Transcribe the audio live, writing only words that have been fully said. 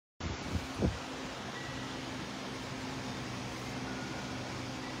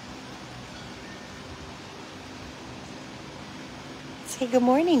Say good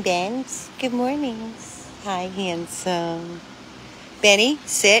morning, Benz. Good mornings. Hi, handsome. Benny,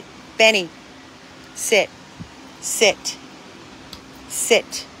 sit. Benny, sit. Sit.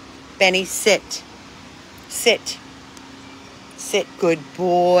 Sit. Benny, sit. Sit. Sit. Good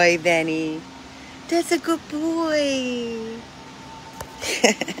boy, Benny. That's a good boy.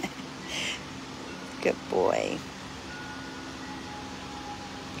 Good boy.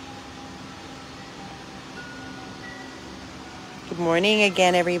 Good morning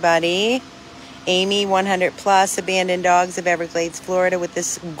again, everybody. Amy, 100 plus, abandoned dogs of Everglades, Florida, with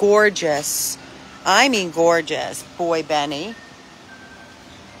this gorgeous, gorgeous boy, Benny.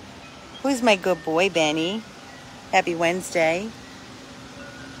 Who's my good boy, Benny? Happy Wednesday.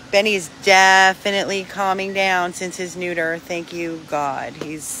 Benny is definitely calming down since his neuter. Thank you, God.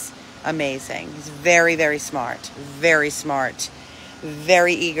 He's amazing. He's very, very smart. Very smart.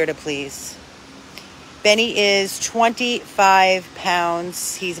 Very eager to please. Benny is 25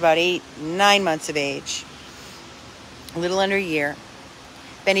 pounds. He's about 9 months of age. A little under a year.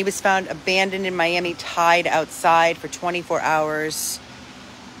 Benny was found abandoned in Miami, tied outside for 24 hours.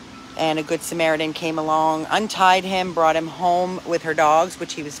 And a good Samaritan came along, untied him, brought him home with her dogs,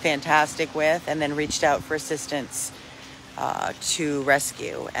 which he was fantastic with, and then reached out for assistance to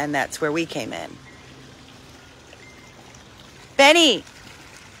rescue. And that's where we came in. Benny!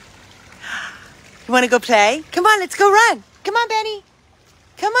 You want to go play? Come on, let's go run. Come on, Benny.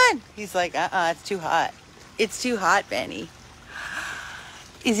 Come on. He's like, it's too hot. It's too hot, Benny.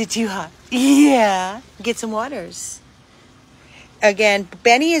 Is it too hot? Yeah. Get some waters. Again,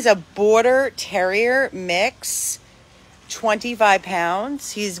 Benny is a Border Terrier mix, 25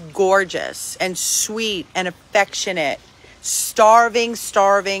 pounds. He's gorgeous and sweet and affectionate. Starving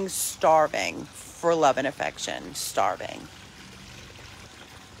for love and affection. Starving.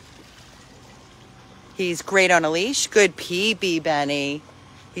 He's great on a leash. Good pee-pee, Benny.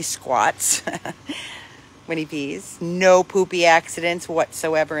 He squats when he pees. No poopy accidents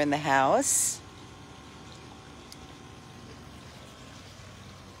whatsoever in the house.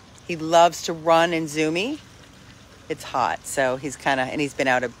 He loves to run and zoomy. It's hot, so he's and he's been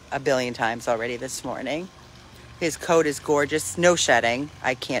out a billion times already this morning. His coat is gorgeous. No shedding.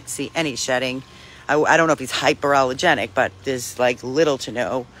 I can't see any shedding. I don't know if he's hyperallergenic, but there's like little to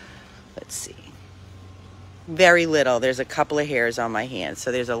no. Let's see. Very little. There's a couple of hairs on my hands,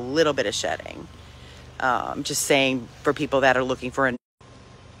 so there's a little bit of shedding. Just saying for people that are looking for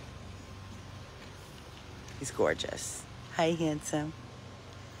He's gorgeous. Hi, handsome.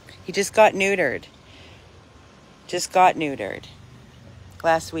 He just got neutered.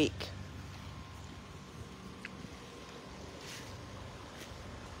 Last week.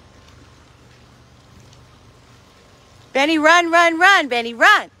 Benny, run, Benny,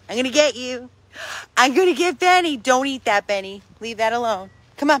 run. I'm going to get you. I'm going to get Benny. Don't eat that, Benny. Leave that alone.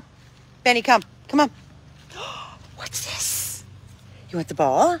 Come on. Benny, come. Come on. What's this? You want the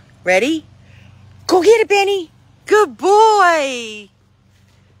ball? Ready? Go get it, Benny. Good boy.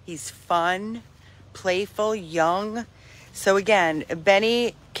 He's fun, playful, young. So again,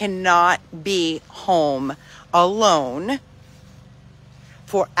 Benny cannot be home alone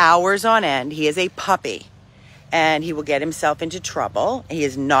for hours on end. He is a puppy, and he will get himself into trouble. He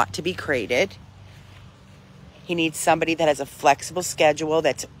is not to be crated. He needs somebody that has a flexible schedule,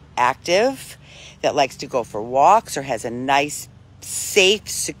 that's active, that likes to go for walks, or has a nice, safe,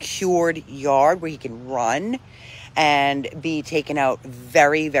 secured yard where he can run and be taken out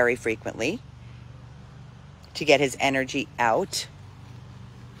very, very frequently to get his energy out.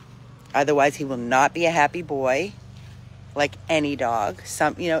 Otherwise, he will not be a happy boy like any dog.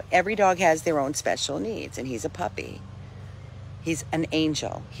 Every dog has their own special needs, and he's a puppy. He's an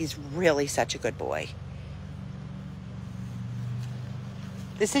angel. He's really such a good boy.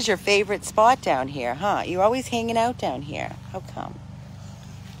 This is your favorite spot down here, huh? You're always hanging out down here. How come?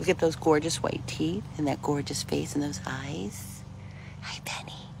 Look at those gorgeous white teeth and that gorgeous face and those eyes. Hi,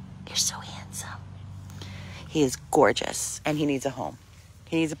 Benny. You're so handsome. He is gorgeous, and he needs a home.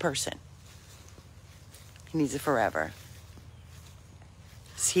 He needs a person. He needs it forever.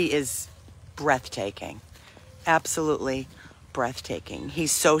 He is breathtaking. Absolutely breathtaking.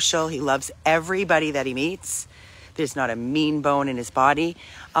 He's social. He loves everybody that he meets. There's not a mean bone in his body.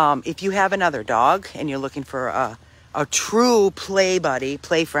 If you have another dog and you're looking for a true play buddy,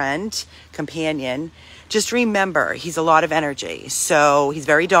 play friend, companion, just remember he's a lot of energy. So he's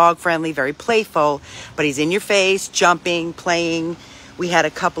very dog friendly, very playful, but he's in your face, jumping, playing. We had a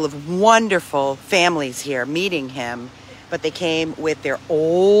couple of wonderful families here meeting him, but they came with their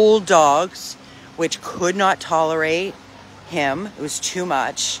old dogs, which could not tolerate him. It was too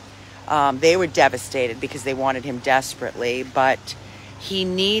much. They were devastated because they wanted him desperately, but He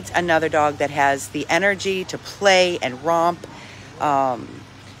needs another dog that has the energy to play and romp.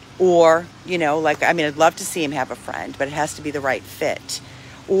 Or, you know, like, I mean, I'd love to see him have a friend, but it has to be the right fit.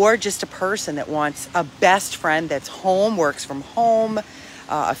 Or just a person that wants a best friend that's home, works from home,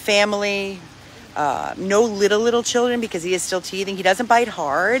 a family, no little children because he is still teething. He doesn't bite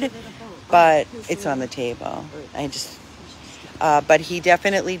hard, but it's on the table. But he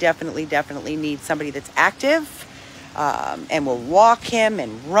definitely needs somebody that's active and will walk him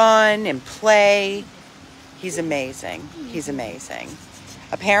and run and play. He's amazing. He's amazing.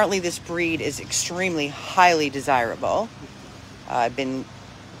 Apparently this breed is extremely highly desirable. I've been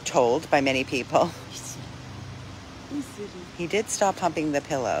told by many people. He did stop humping the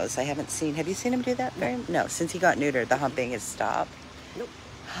pillows. I haven't seen, have you seen him do that? No, since he got neutered, the humping has stopped. Nope.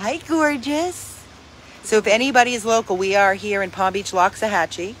 Hi, gorgeous. So if anybody is local, we are here in Palm Beach,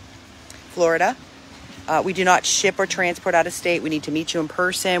 Loxahatchee, Florida. We do not ship or transport out of state. We need to meet you in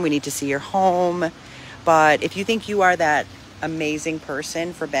person. We need to see your home. But if you think you are that amazing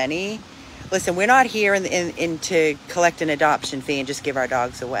person for Benny, listen, we're not here to collect an adoption fee and just give our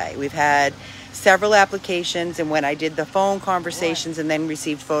dogs away. We've had several applications, and when I did the phone conversations and then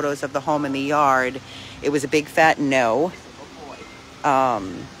received photos of the home and the yard, it was a big fat no.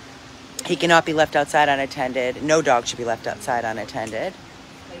 He cannot be left outside unattended. No dog should be left outside unattended.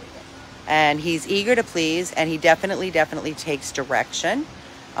 And he's eager to please, and he definitely takes direction.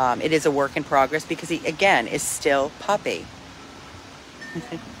 It is a work in progress because he, again, is still puppy.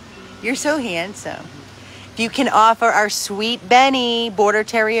 You're so handsome. If you can offer our sweet Benny, Border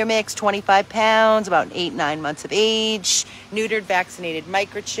Terrier mix, 25 pounds, about 8-9 months of age, neutered, vaccinated,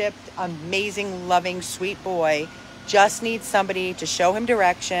 microchipped, amazing, loving, sweet boy, just needs somebody to show him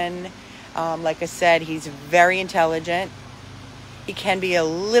direction. Like I said, he's very intelligent. He can be a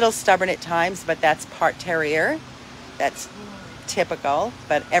little stubborn at times, but that's part terrier. That's typical,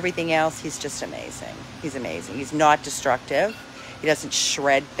 but everything else, he's just amazing. He's amazing. He's not destructive. He doesn't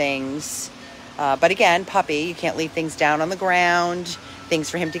shred things. But again, puppy, you can't leave things down on the ground, things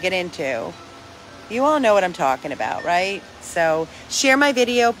for him to get into. You all know what I'm talking about, right? So share my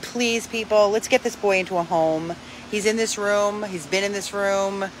video, please, people. Let's get this boy into a home. He's in this room. He's been in this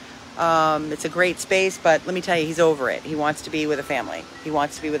room. It's a great space, but let me tell you, he's over it. He wants to be with a family. He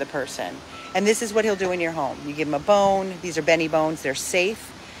wants to be with a person. And this is what he'll do in your home. You give him a bone. These are Benny bones. They're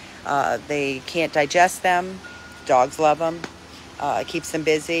safe. They can't digest them. Dogs love them. It keeps them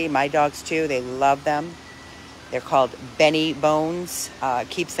busy. My dogs too. They love them. They're called Benny bones.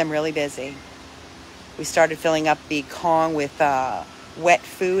 Keeps them really busy. We started filling up the Kong with wet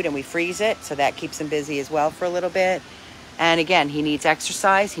food, and we freeze it, so that keeps him busy as well for a little bit. And again, he needs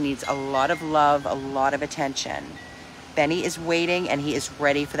exercise. He needs a lot of love, a lot of attention. Benny is waiting, and he is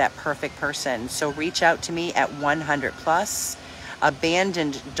ready for that perfect person. So reach out to me at 100+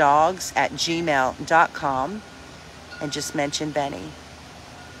 abandoneddogs@gmail.com and just mention Benny.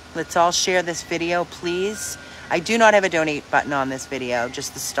 Let's all share this video, please. I do not have a donate button on this video,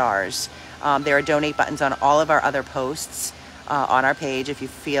 just the stars. There are donate buttons on all of our other posts on our page. If you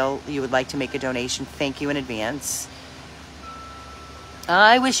feel you would like to make a donation, thank you in advance.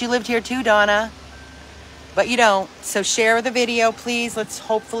 I wish you lived here too, Donna, but you don't. So share the video, please.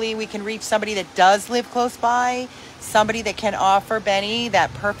 Hopefully we can reach somebody that does live close by, somebody that can offer Benny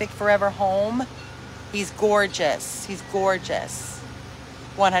that perfect forever home. He's gorgeous. He's gorgeous.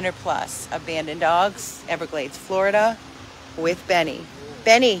 100+ abandoned dogs, Everglades, Florida, with Benny.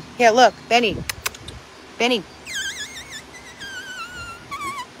 Benny, here, look, Benny. Benny.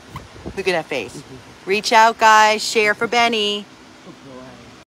 Look at that face. Reach out, guys. Share for Benny.